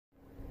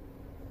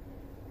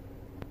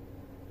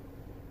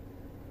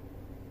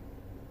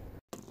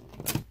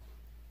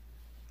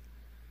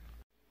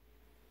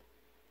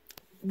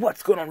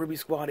What's going on, Ruby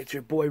Squad? It's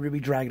your boy Ruby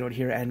Dragonoid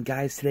here, and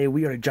guys, today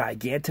we are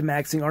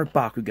Gigantamaxing our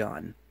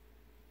Bakugan.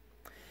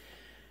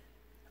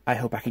 I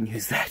hope I can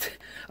use that.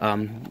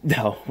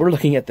 No, we're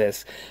looking at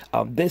this.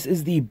 This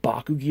is the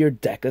Bakugan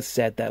Deka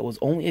set that was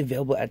only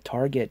available at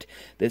Target.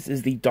 This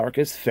is the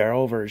Darkus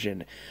Pharol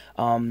version.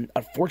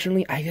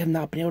 Unfortunately, I have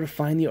not been able to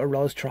find the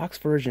Aurelius Trox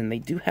version. They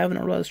do have an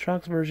Aurelius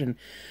Trox version,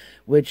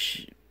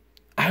 which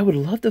I would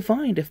love to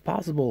find if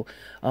possible.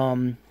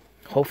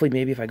 Hopefully,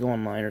 maybe if I go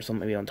online or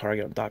something, maybe on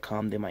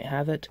Target.com, they might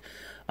have it.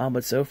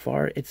 But so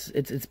far, it's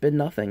been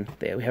nothing.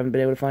 We haven't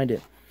been able to find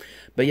it.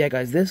 But yeah,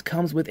 guys, this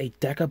comes with a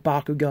Deka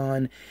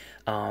Bakugan,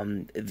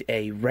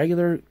 a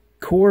regular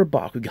core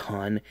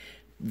Bakugan,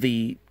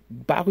 the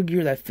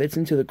Bakugan that fits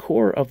into the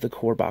core of the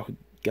core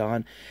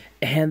Bakugan,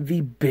 and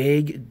the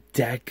big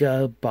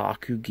Deka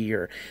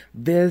Bakugan.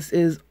 This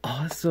is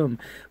awesome.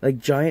 Like,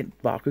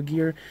 giant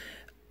Bakugan.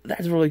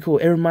 That's really cool.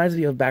 It reminds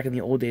me of back in the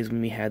old days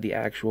when we had the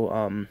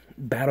actual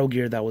battle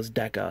gear that was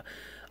Deka.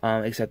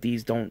 Except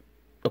these don't,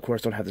 of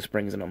course, don't have the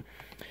springs in them.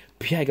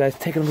 But yeah, guys,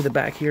 take a look at the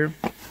back here.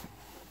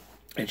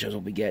 It shows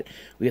what we get.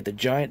 We get the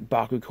giant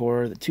Baku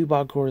core, the 2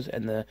 Baku cores,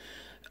 and the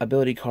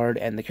ability card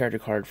and the character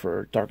card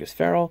for Darkus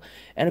Pharol.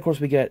 And of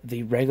course, we get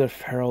the regular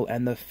Pharol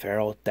and the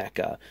Pharol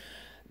Deka.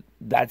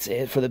 That's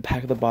it for the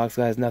back of the box,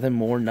 guys. Nothing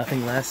more,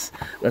 nothing less.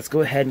 Let's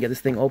go ahead and get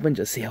this thing open,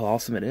 just see how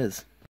awesome it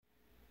is.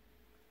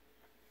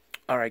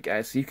 Alright,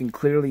 guys, so you can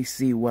clearly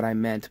see what I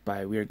meant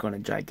by we are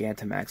going to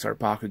Gigantamax our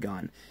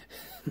Bakugan.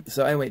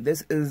 So anyway,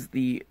 this is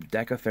the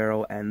Deka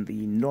Pharol and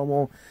the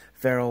normal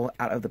Pharol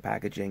out of the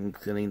packaging,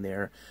 including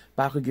their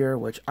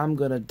Bakugan, which I'm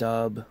going to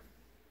dub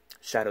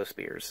Shadow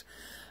Spears,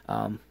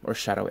 or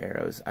Shadow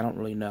Arrows. I don't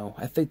really know.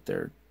 I don't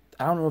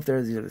know if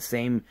these are the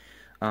same,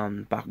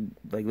 like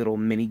little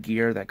mini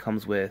gear that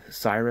comes with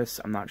Cyrus.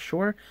 I'm not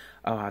sure.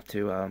 I'll have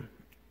to,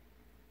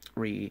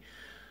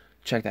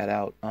 check that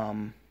out.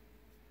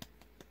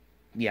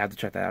 Yeah, I have to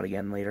check that out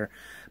again later.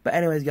 But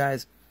anyways,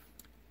 guys,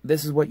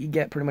 this is what you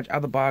get pretty much out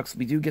of the box.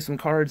 We do get some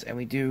cards, and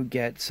we do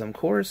get some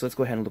cores. So let's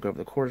go ahead and look over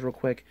the cores real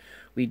quick.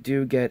 We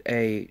do get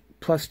a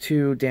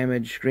 +2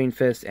 damage Green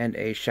Fist and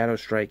a Shadow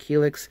Strike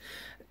Helix.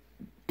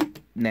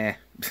 Nah.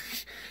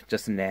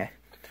 Just nah. And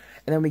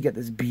then we get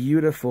this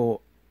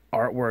beautiful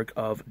artwork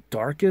of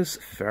Darkus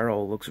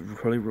Pharol. Looks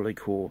really, really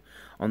cool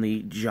on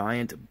the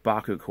giant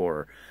Baku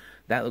core.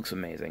 That looks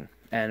amazing.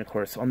 And, of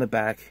course, on the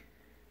back,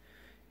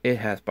 it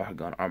has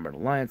Bakugan Armored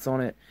Alliance on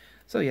it.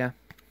 So, yeah.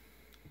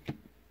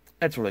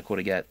 That's really cool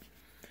to get.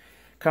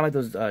 Kind of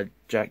like those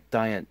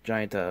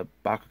giant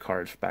Baku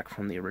cards back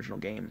from the original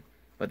game.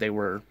 But they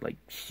were, like,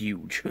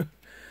 huge.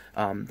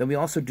 Then we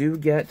also do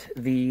get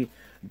the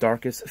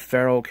Darkus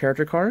Pharol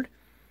character card.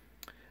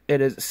 It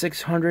is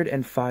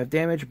 605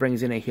 damage,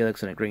 brings in a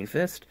Helix and a Green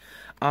Fist.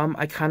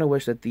 I kind of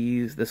wish that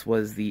this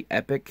was the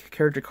epic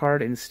character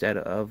card instead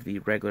of the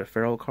regular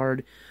Pharol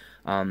card.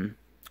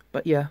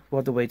 But yeah, we'll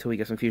have to wait till we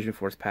get some Fusion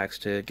Force packs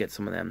to get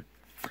some of them.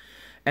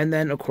 And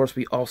then, of course,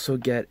 we also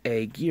get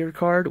a gear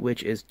card,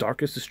 which is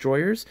Darkus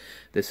Destroyers.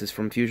 This is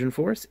from Fusion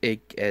Force.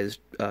 It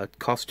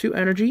costs 2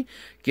 energy,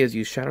 gives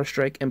you Shadow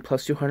Strike and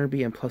plus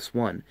 200B and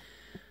 +1.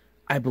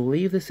 I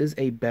believe this is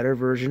a better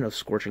version of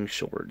Scorching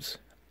Swords.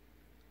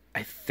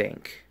 I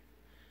think.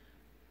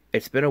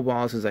 It's been a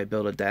while since I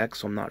built a deck,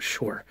 so I'm not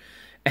sure.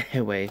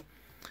 Anyway,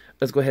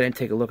 let's go ahead and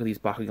take a look at these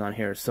Bakugan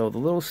here. So the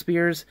little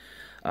spears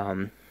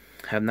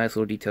have nice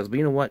little details. But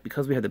you know what?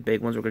 Because we have the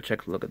big ones, we're going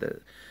to look at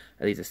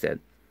these instead.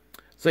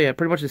 So yeah,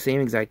 pretty much the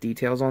same exact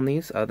details on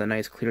these. The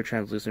nice clear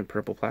translucent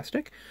purple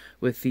plastic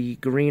with the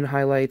green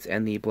highlights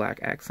and the black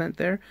accent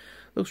there.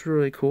 Looks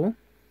really cool.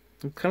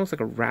 It kind of looks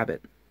like a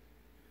rabbit.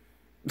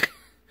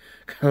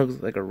 Kind of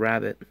looks like a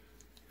rabbit.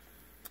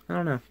 I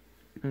don't know.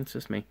 It's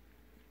just me.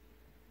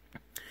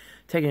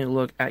 Taking a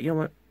look at, you know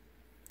what?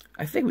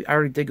 I think we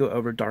already did go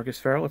over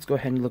Darkus Pharol. Let's go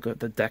ahead and look at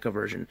the Deka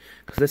version,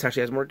 because this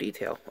actually has more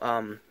detail.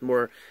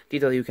 More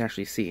detail you can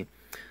actually see,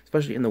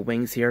 especially in the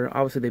wings here.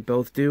 Obviously, they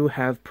both do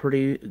have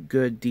pretty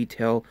good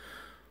detail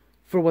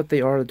for what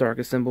they are. The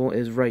Darkus symbol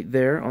is right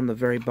there on the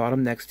very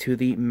bottom next to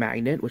the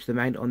magnet, which the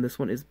magnet on this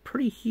one is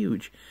pretty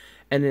huge.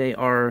 And they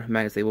are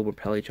magnets. They will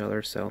repel each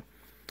other, so...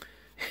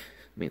 I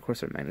mean, of course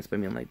they're magnets, but I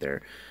mean, like,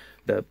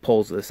 the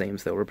poles are the same,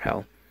 so they'll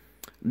repel.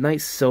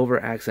 Nice silver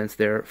accents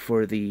there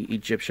for the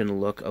Egyptian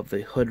look of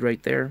the hood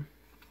right there.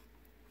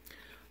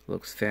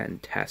 Looks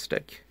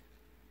fantastic.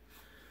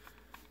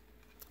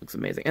 Looks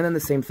amazing. And then the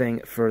same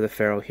thing for the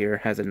Pharol here.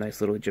 Has a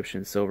nice little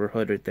Egyptian silver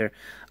hood right there.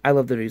 I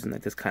love the reason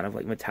that this kind of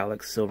like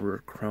metallic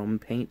silver chrome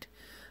paint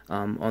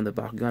on the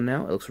Bakugan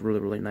now. It looks really,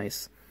 really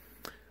nice.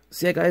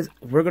 So yeah, guys,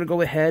 we're going to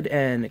go ahead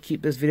and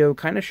keep this video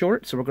kind of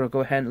short. So we're going to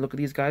go ahead and look at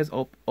these guys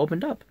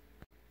opened up.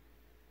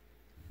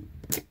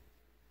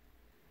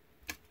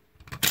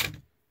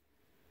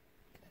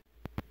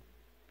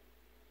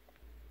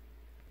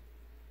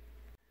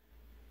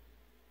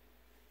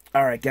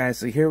 Alright guys,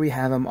 so here we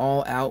have them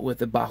all out with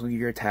the Bakugan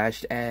gear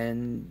attached,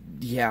 and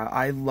yeah,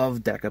 I love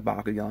Deka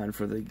Bakugan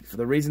for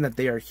the reason that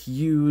they are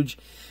huge,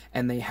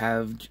 and they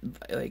have,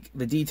 like,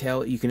 the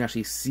detail, you can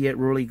actually see it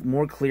really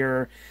more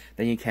clearer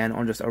than you can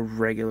on just a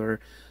regular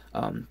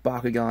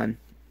Bakugan,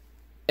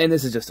 and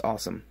this is just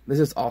awesome. This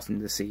is awesome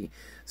to see.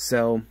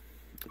 So,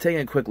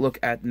 taking a quick look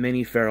at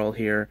Mini Pharol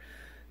here,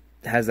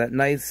 it has that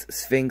nice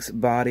Sphinx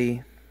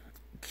body,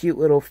 cute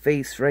little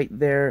face right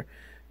there,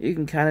 you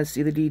can kind of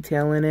see the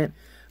detail in it.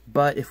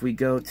 But if we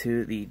go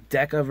to the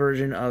Deka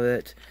version of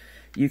it,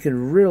 you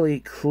can really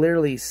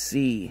clearly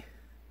see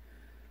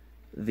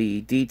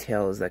the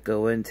details that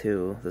go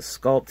into the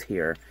sculpt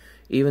here.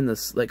 Even the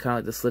kind of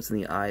like the slits in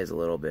the eyes a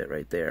little bit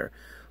right there.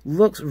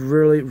 Looks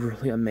really,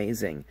 really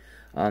amazing.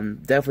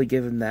 Definitely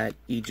giving that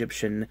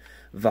Egyptian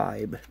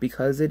vibe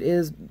because it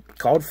is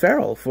called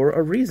Pharol for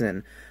a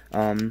reason.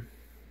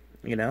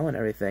 You know, and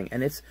everything.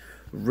 And it's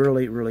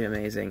really, really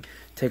amazing.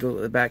 Take a look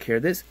at the back here.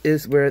 This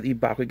is where the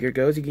Bakugan gear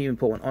goes. You can even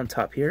put one on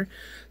top here.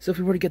 So if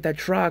we were to get that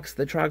Trox,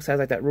 the Trox has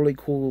like that really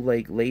cool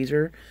like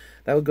laser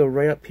that would go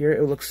right up here.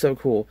 It would look so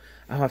cool.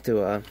 I'll have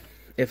to,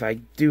 if I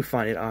do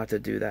find it, I'll have to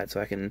do that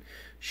so I can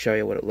show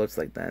you what it looks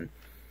like then.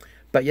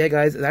 But yeah,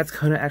 guys, that's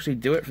gonna actually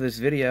do it for this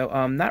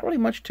video. Not really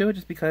much to it,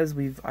 just because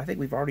I think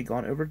we've already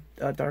gone over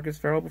Darkus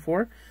Pharol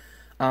before,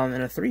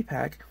 in a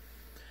 3-pack.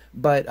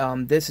 But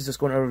this is just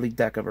going over the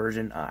Deka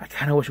version. I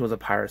kind of wish it was a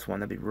Pyrus one.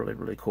 That'd be really,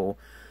 really cool.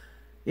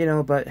 You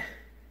know, but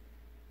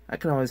I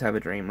can always have a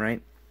dream,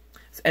 right?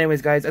 So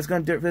anyways, guys, that's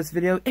going to do it for this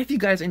video. If you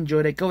guys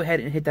enjoyed it, go ahead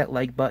and hit that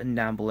like button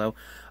down below.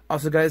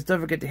 Also, guys, don't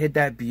forget to hit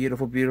that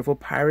beautiful, beautiful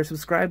Pyrus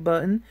subscribe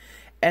button.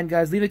 And,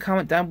 guys, leave a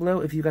comment down below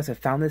if you guys have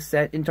found this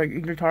set in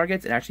your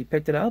targets and actually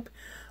picked it up.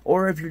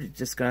 Or if you're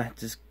just going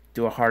to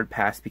do a hard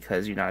pass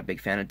because you're not a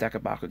big fan of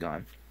Deka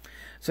Bakugan.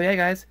 So, yeah,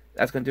 guys,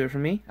 that's going to do it for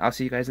me. I'll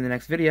see you guys in the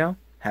next video.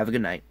 Have a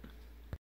good night.